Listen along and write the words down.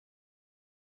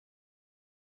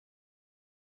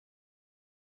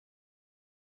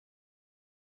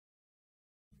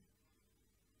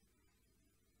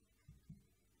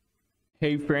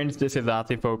Hey friends, this is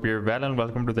Asif. Hope you're well and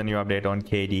welcome to the new update on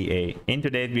KDA. In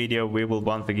today's video, we will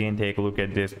once again take a look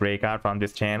at this breakout from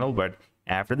this channel, but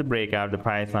after the breakout, the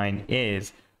price line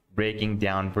is breaking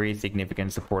down very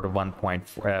significant support of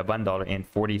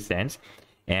 $1.40.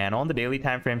 And on the daily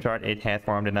time frame chart, it has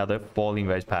formed another falling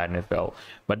wedge pattern as well.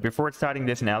 But before starting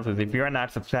this analysis, if you are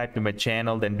not subscribed to my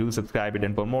channel, then do subscribe it.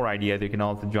 And for more ideas, you can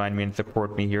also join me and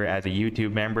support me here as a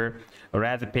YouTube member or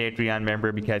as a Patreon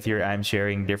member, because here I'm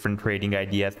sharing different trading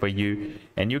ideas for you.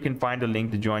 And you can find the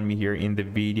link to join me here in the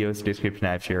video's description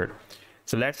I've shared.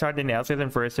 So let's start the analysis.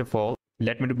 And first of all,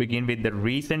 let me begin with the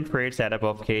recent trade setup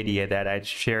of KDA that I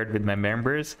shared with my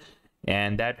members.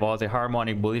 And that was a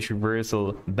harmonic bullish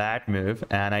reversal bat move,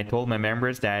 and I told my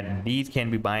members that these can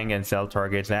be buying and sell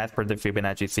targets as per the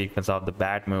Fibonacci sequence of the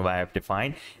bat move I have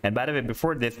defined. And by the way,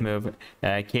 before this move,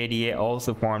 KDA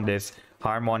also formed this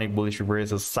harmonic bullish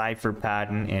reversal cipher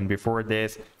pattern, and before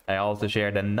this I also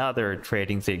shared another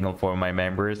trading signal for my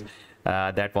members.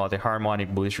 That was a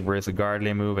harmonic bullish reversal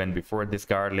Gardley move, and before this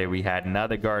Gardley we had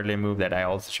another Gardley move that I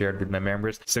also shared with my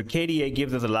members. So KDA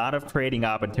gives us a lot of trading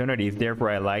opportunities, therefore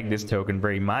I like this token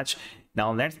very much.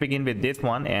 Now let's begin with this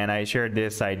one, and I shared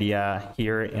this idea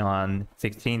here on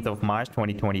 16th of March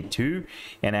 2022,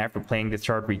 and after playing this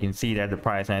chart we can see that the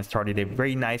price line started a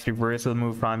very nice reversal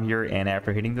move from here, and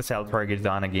after hitting the sell targets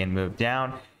on again moved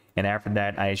down. And after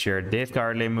that I shared this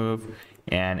Gardley move,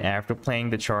 and after playing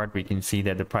the chart we can see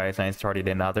that the price line started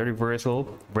another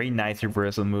reversal, very nice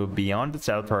reversal move beyond the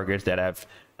sell targets that I've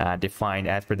defined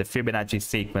as per the Fibonacci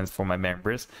sequence for my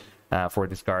members for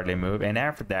this Gardley move. And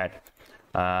after that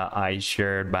I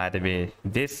shared, by the way,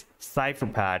 this cipher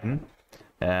pattern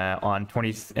on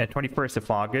 21st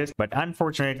of August, but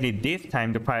unfortunately this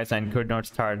time the price line could not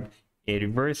start a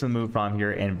reversal move from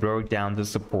here and broke down the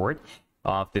support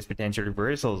of this potential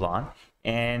reversal zone.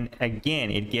 And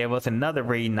again it gave us another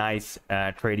very nice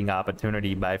trading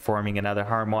opportunity by forming another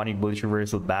harmonic bullish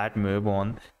reversal bat move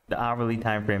on the hourly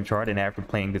time frame chart. And after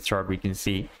playing this chart we can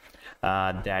see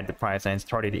that the price line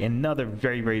started another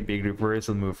very big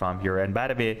reversal move from here. And by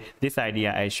the way, this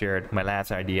idea I shared, my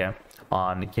last idea,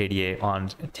 on KDA on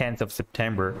 10th of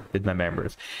September with my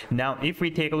members. Now if we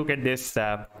take a look at this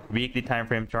weekly time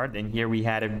frame chart, then here we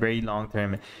had a very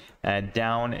long-term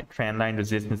down trend line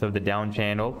resistance of the down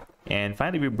channel, and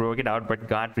finally we broke it out but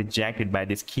got rejected by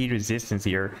this key resistance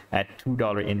here at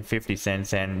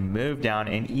 $2.50 and moved down.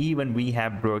 And even we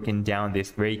have broken down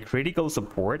this very critical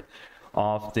support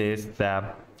of this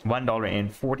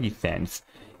 $1.40,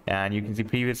 and you can see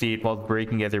previously it was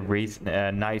breaking as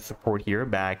a nice support here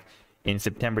back in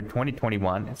September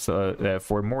 2021. So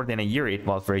for more than a year it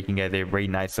was breaking as a very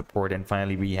nice support, and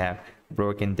finally we have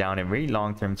broken down a very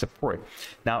long-term support.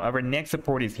 Now our next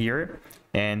support is here,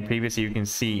 and previously you can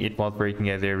see it was breaking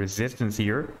as a resistance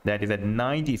here that is at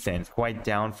 90 cents, quite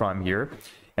down from here.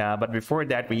 But before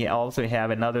that we also have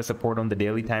another support on the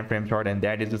daily time frame chart, and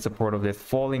that is the support of this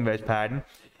falling wedge pattern.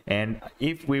 And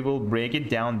if we will break it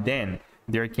down, then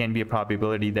there can be a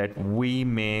probability that we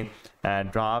may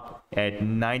drop at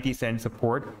 90 cent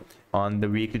support on the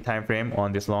weekly time frame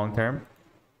on this long term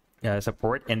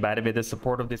support. And by the way, the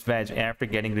support of this wedge after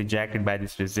getting rejected by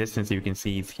this resistance you can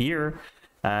see is here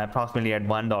approximately at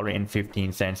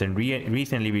 $1.15, and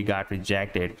recently we got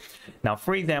rejected. Now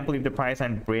for example, if the price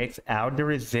line breaks out the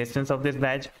resistance of this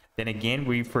wedge, then again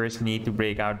we first need to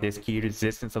break out this key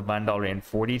resistance of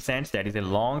 $1.40. that is a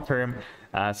long-term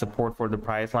support for the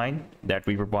price line that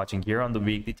we were watching here on the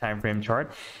weekly time frame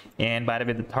chart. And by the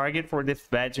way, the target for this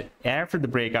wedge after the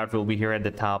breakout will be here at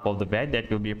the top of the wedge, that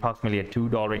will be approximately at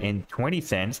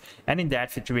 $2.20, and in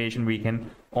that situation we can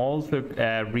also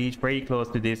reach very close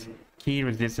to this key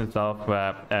resistance of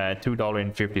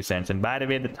 $2.50. And by the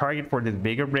way, the target for this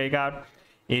bigger breakout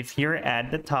is here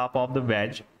at the top of the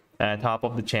wedge, top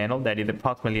of the channel, that is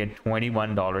approximately at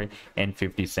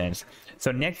 $21.50.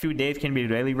 So next few days can be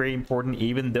really very important,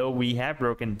 even though we have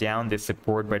broken down this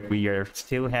support, but we are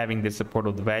still having this support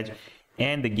of the wedge,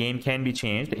 and the game can be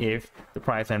changed if the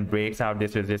price line breaks out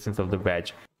this resistance of the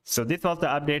wedge. So this was the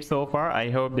update so far. I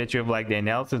hope that you've liked the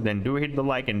analysis. Then do hit the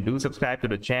like and do subscribe to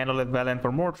the channel as well. And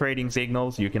for more trading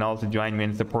signals, you can also join me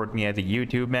and support me as a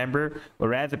YouTube member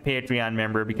or as a Patreon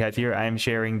member, because here I'm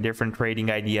sharing different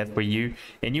trading ideas for you.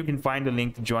 And you can find the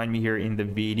link to join me here in the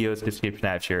video's description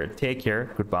I've shared. Take care.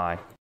 Goodbye.